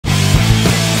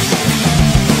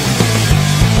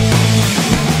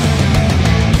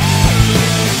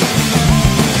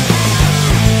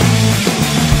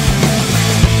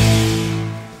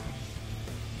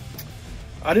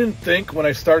I didn't think when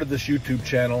I started this YouTube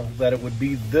channel that it would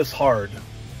be this hard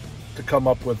to come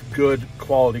up with good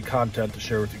quality content to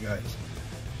share with you guys.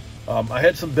 I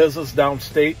had some business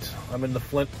downstate. I'm in the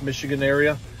Flint, Michigan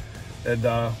area, and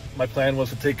my plan was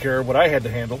to take care of what I had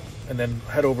to handle and then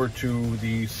head over to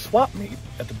the swap meet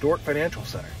at the Dordt Financial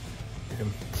Center. You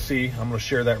can see, I'm going to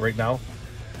share that right now.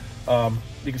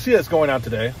 You can see that's going on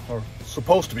today, or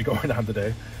supposed to be going on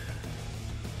today.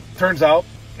 Turns out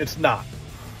it's not.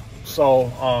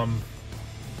 So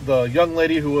the young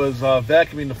lady who was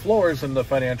vacuuming the floors in the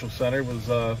financial center was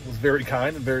very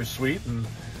kind and very sweet, and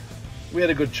we had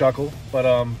a good chuckle.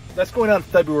 But that's going on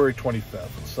February 25th.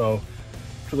 So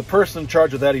to the person in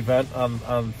charge of that event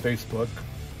on Facebook,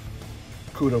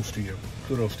 kudos to you.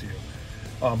 Kudos to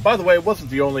you. By the way, it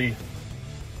wasn't the only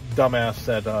dumbass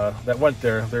that went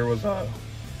there. There was a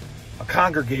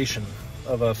congregation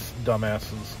of us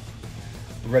dumbasses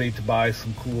ready to buy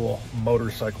some cool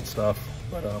motorcycle stuff,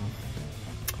 but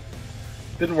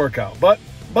didn't work out. But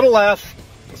alas,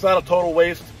 it's not a total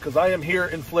waste, because I am here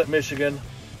in Flint, Michigan,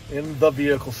 in the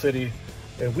Vehicle City,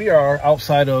 and we are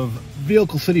outside of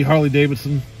Vehicle City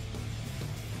Harley-Davidson,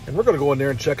 and we're going to go in there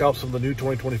and check out some of the new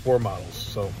 2024 models.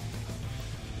 So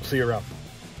see you around.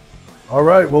 All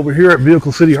right, well, we're here at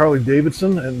Vehicle City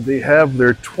Harley-Davidson, and they have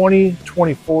their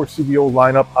 2024 CVO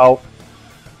lineup out,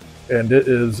 and it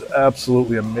is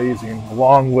absolutely amazing,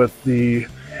 along with the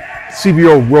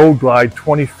CVO Road Glide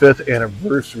 25th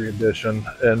Anniversary Edition,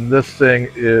 and this thing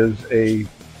is a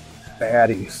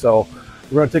baddie. So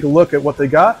we're going to take a look at what they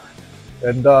got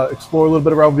and explore a little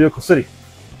bit around Vehicle City.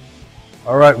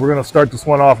 All right, we're going to start this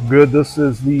one off good. This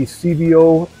is the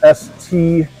CVO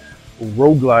ST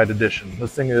Road Glide Edition.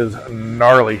 This thing is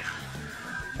gnarly.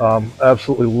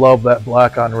 Absolutely love that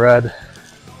black on red.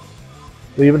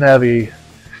 They even have a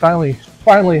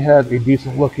finally had a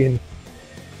decent looking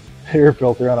air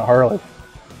filter on a Harley.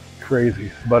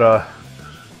 Crazy, but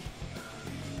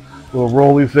little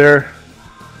rollies there.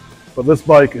 But this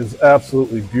bike is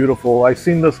absolutely beautiful. I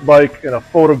seen this bike in a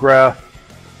photograph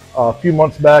a few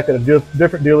months back at a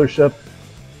different dealership.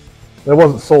 I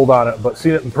wasn't sold on it, but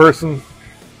seeing it in person,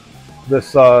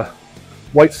 this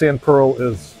white sand pearl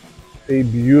is a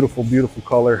beautiful, beautiful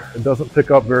color. It doesn't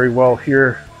pick up very well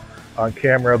here on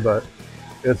camera, but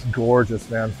it's gorgeous,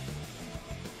 man.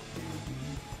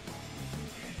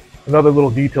 Another little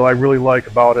detail I really like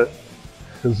about it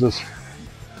is this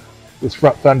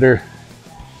front fender.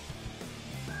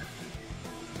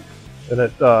 And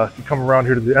it, if you come around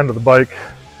here to the end of the bike,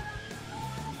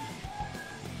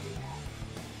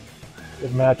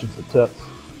 it matches the tips.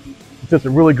 It's just a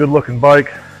really good looking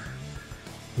bike.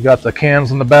 You got the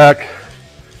cans in the back.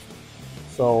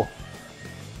 So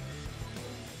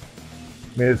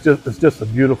I mean, it's just a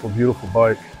beautiful, beautiful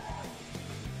bike.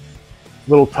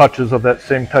 Little touches of that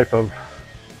same type of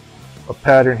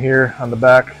pattern here on the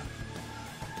back,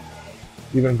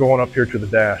 even going up here to the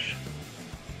dash.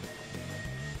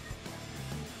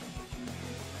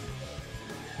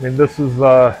 I mean, this is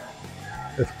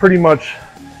it's pretty much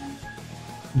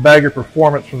bagger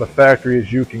performance from the factory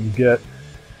as you can get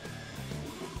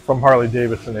from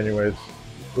Harley-Davidson anyways.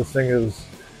 This thing is,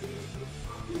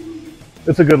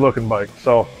 it's a good looking bike.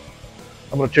 So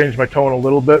I'm going to change my tone a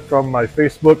little bit from my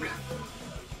Facebook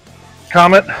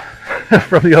comment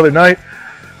from the other night,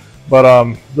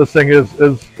 but this thing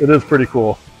is pretty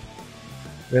cool,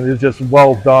 and it's just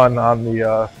well done on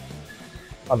the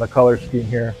color scheme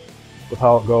here with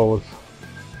how it goes.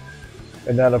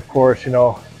 And then of course, you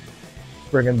know,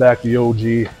 bringing back the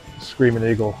OG Screaming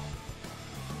Eagle,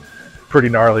 pretty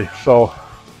gnarly. So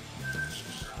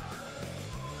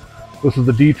this is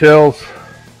the details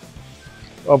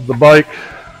of the bike.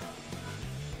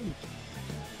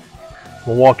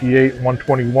 Milwaukee 8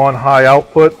 121 high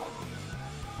output,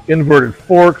 inverted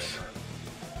forks,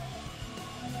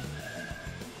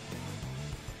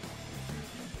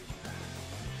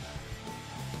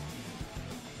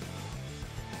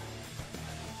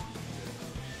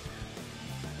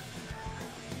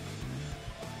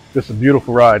 just a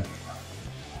beautiful ride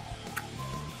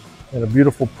and a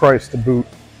beautiful price to boot.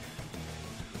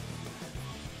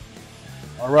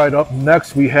 All right, up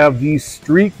next we have the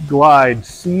Street Glide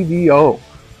CVO.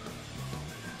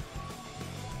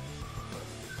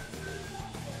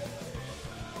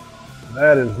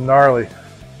 That is gnarly.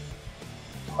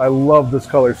 I love this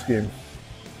color scheme.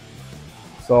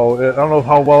 So I don't know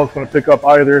how well it's going to pick up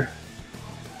either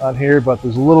on here, but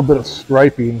there's a little bit of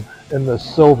striping in the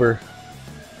silver,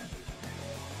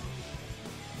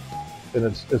 and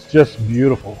it's just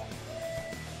beautiful.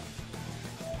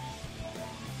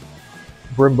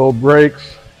 Brembo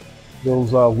brakes.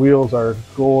 Those wheels are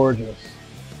gorgeous.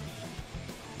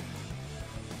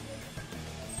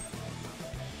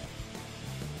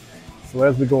 So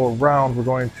as we go around, we're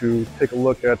going to take a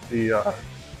look at the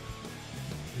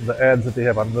ads that they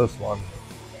have on this one.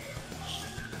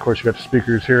 Of course, you got the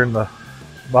speakers here in the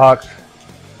box.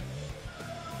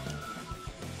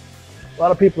 A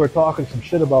lot of people are talking some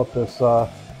shit about this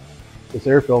this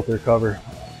air filter cover.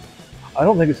 I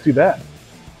don't think it's too bad.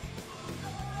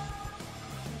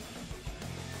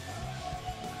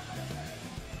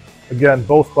 Again,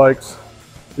 both bikes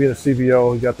being a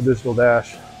CVO, you got the digital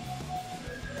dash.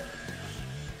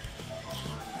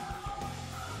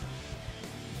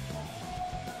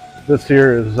 This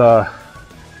here is,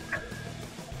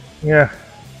 yeah,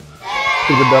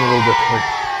 could have been done a little differently,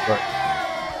 but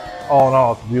all in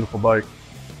all, it's a beautiful bike.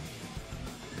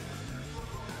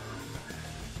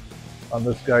 On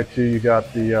this guy too, you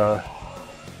got the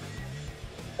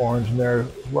orange in there,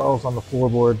 as well as on the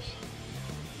floorboards.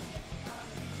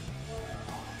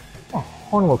 Oh,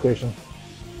 horn location.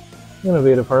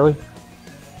 Innovative, Harley.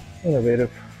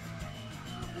 Innovative.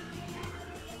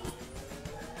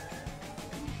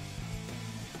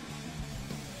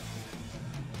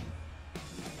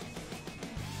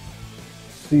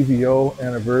 CVO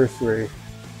anniversary,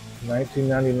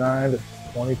 1999 to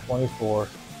 2024.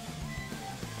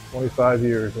 25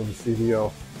 years of the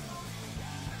CVO.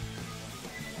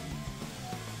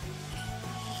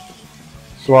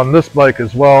 So on this bike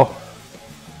as well,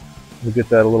 we get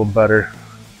that a little better.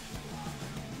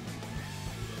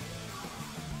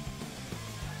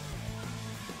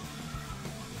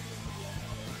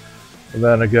 And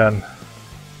then again,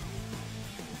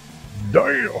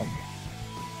 damn.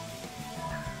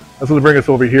 That's going to bring us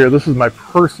over here. This is my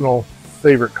personal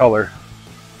favorite color.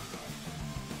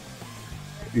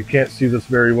 You can't see this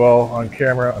very well on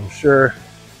camera, I'm sure,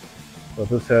 but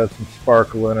this has some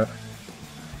sparkle in it.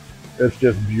 It's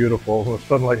just beautiful. When the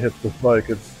sunlight hits this bike,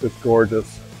 it's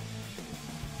gorgeous.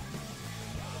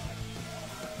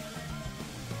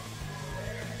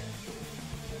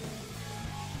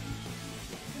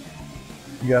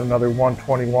 You got another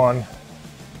 121.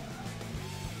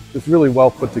 It's really well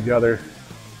put together.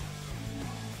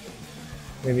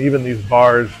 I mean, even these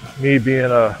bars, me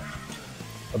being a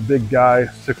big guy,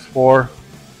 6'4",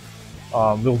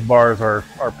 those bars are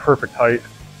perfect height.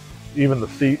 Even the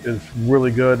seat is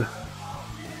really good.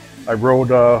 I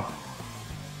rode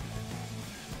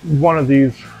one of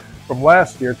these from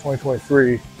last year,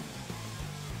 2023,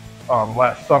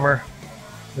 last summer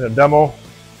in a demo,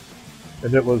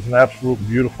 and it was an absolute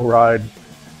beautiful ride.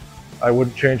 I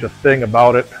wouldn't change a thing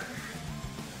about it.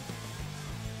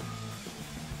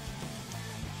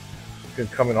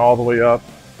 Coming all the way up.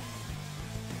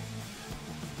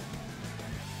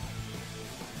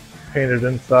 Painted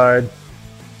inside.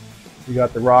 You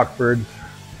got the Rockfords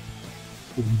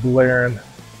just blaring.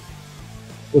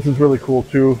 This is really cool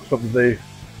too. Something they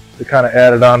kind of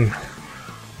added on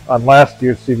last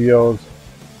year's CVOs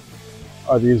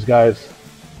are these guys.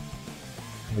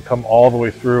 They come all the way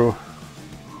through,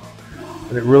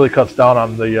 and it really cuts down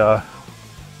on the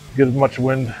get as much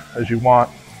wind as you want.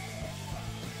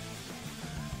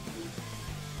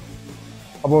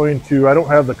 I don't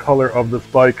have the color of this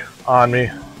bike on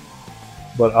me,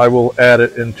 but I will add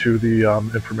it into the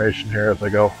information here as I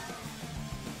go.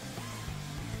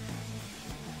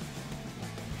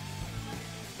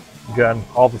 Again,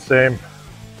 all the same.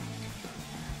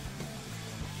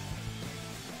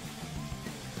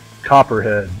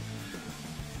 Copperhead.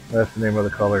 That's the name of the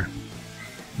color.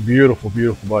 Beautiful,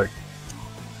 beautiful bike.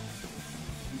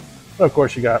 And of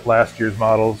course, you got last year's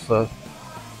models. The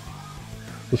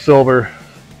silver.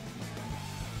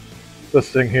 This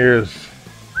thing here is,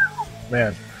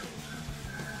 man,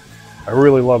 I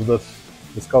really love this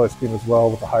color scheme as well,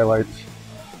 with the highlights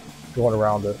going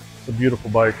around it. It's a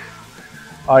beautiful bike.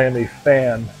 I am a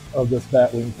fan of this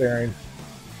batwing fairing.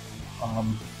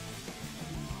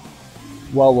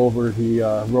 Well over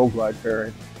the Road Glide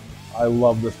fairing. I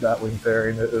love this batwing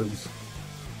fairing. It is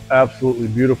absolutely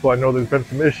beautiful. I know there's been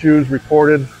some issues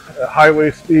reported at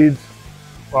highway speeds,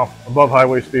 well, above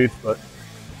highway speeds, but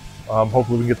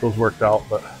hopefully we can get those worked out.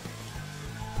 But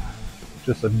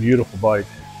just a beautiful bike.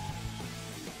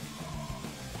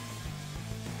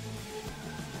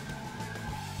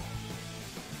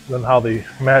 Then how they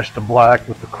match the black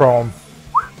with the chrome.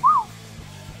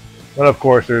 And of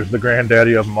course there's the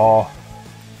granddaddy of them all.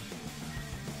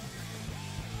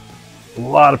 A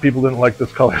lot of people didn't like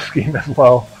this color scheme as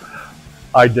well.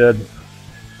 I did.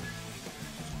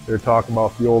 They're talking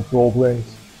about the old gold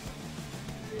wings.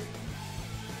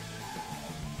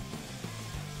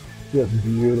 Just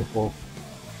beautiful.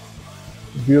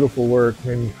 Beautiful work. I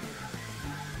mean,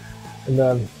 and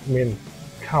then, I mean,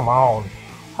 come on.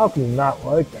 How can you not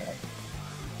like that?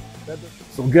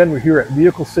 So again, we're here at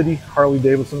Vehicle City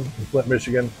Harley-Davidson in Flint,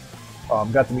 Michigan.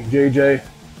 Got to meet JJ,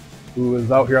 who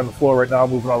is out here on the floor right now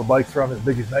moving all the bikes around. His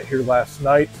biggest night here last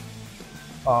night,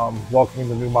 welcoming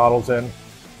the new models in,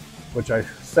 which I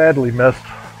sadly missed,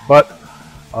 but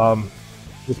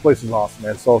this place is awesome,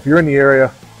 man. So if you're in the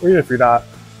area, or even if you're not,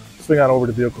 swing on over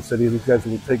to Vehicle City. These guys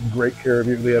will take great care of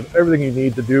you. They have everything you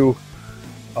need to do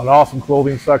an awesome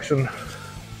clothing section.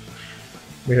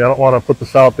 I mean, I don't want to put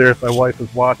this out there if my wife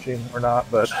is watching or not,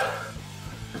 but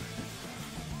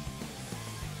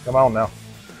come on now.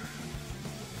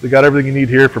 They got everything you need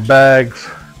here for bags,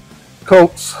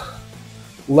 coats,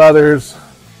 leathers,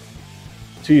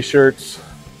 t-shirts,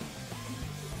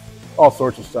 all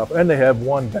sorts of stuff. And they have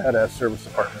one badass service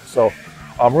department. So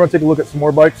we're going to take a look at some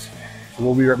more bikes. So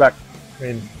we'll be right back. I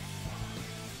mean,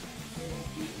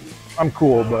 I'm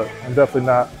cool, but I'm definitely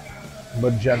not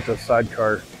magenta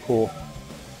sidecar cool.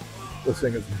 This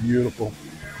thing is beautiful.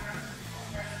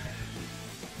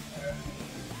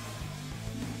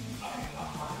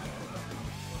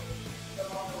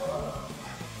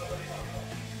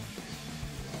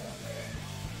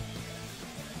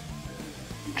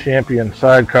 Champion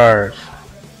sidecars.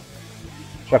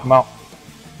 Check them out.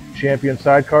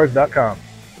 ChampionSidecars.com.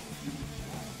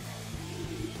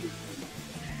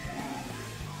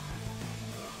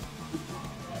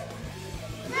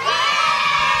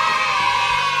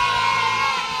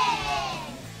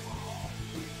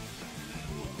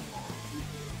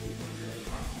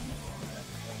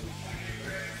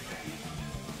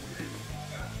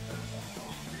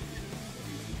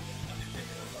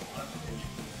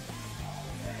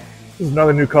 This is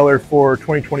another new color for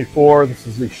 2024. This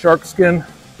is the shark skin.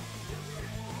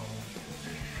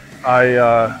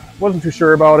 I wasn't too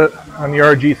sure about it on the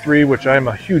RG3, which I'm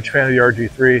a huge fan of the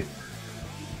RG3,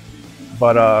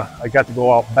 but I got to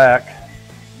go out back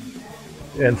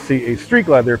and see a street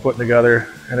glide they're putting together,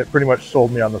 and it pretty much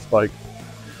sold me on this bike,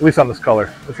 at least on this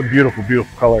color. It's a beautiful,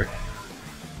 beautiful color.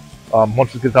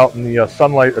 Once it gets out in the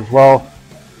sunlight as well,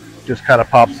 it just kind of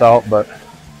pops out, but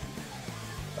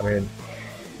I mean,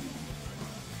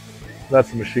 that's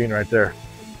the machine right there.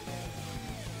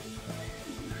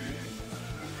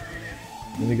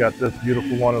 And you got this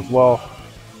beautiful one as well.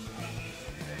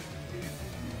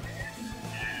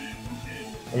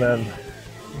 And then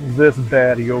this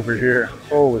baddie over here.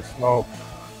 Holy smokes.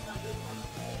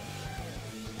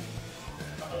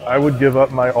 I would give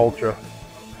up my Ultra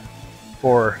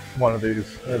for one of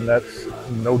these, and that's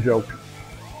no joke.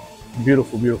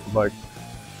 Beautiful, beautiful bike.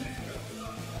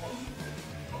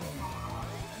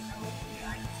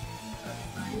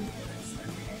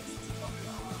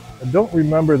 I don't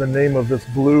remember the name of this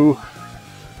blue,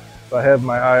 but I have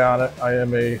my eye on it. I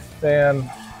am a fan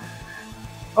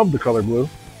of the color blue.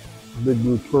 Big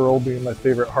Blue Pearl being my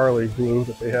favorite Harley blue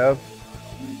that they have.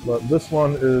 But this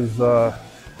one is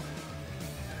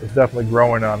definitely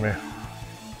growing on me.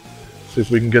 Let's see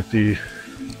if we can get the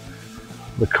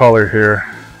color here.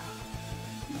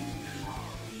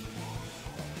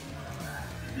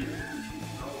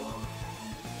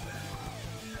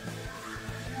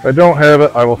 If I don't have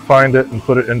it, I will find it and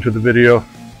put it into the video.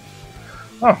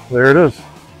 Oh, there it is.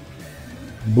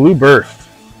 Blue Burst.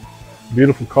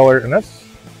 Beautiful color, and that's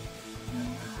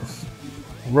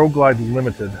Road Glide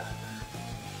Limited.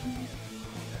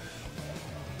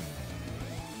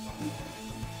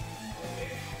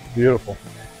 Beautiful.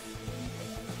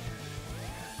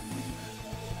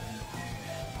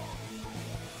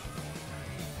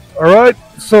 All right,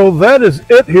 so that is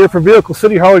it here for Vehicle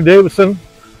City Harley-Davidson.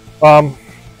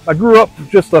 I grew up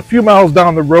just a few miles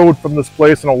down the road from this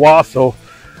place in Owasso.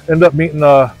 Ended up meeting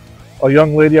a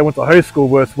young lady I went to high school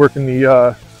with working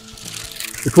the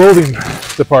clothing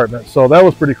department. So that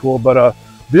was pretty cool. But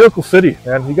Vehicle City,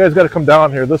 man, you guys got to come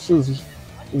down here. This is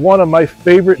one of my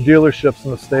favorite dealerships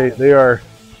in the state. They are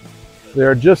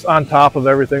just on top of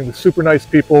everything. They're super nice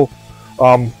people.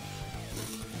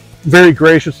 Very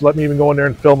gracious to let me even go in there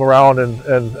and film around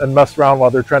and mess around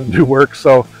while they're trying to do work.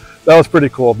 So that was pretty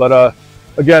cool. But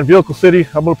again, Vehicle City,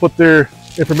 I'm going to put their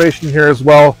information here as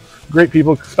well. Great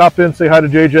people. Stop in, say hi to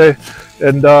JJ,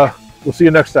 and we'll see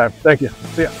you next time. Thank you.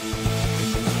 See ya.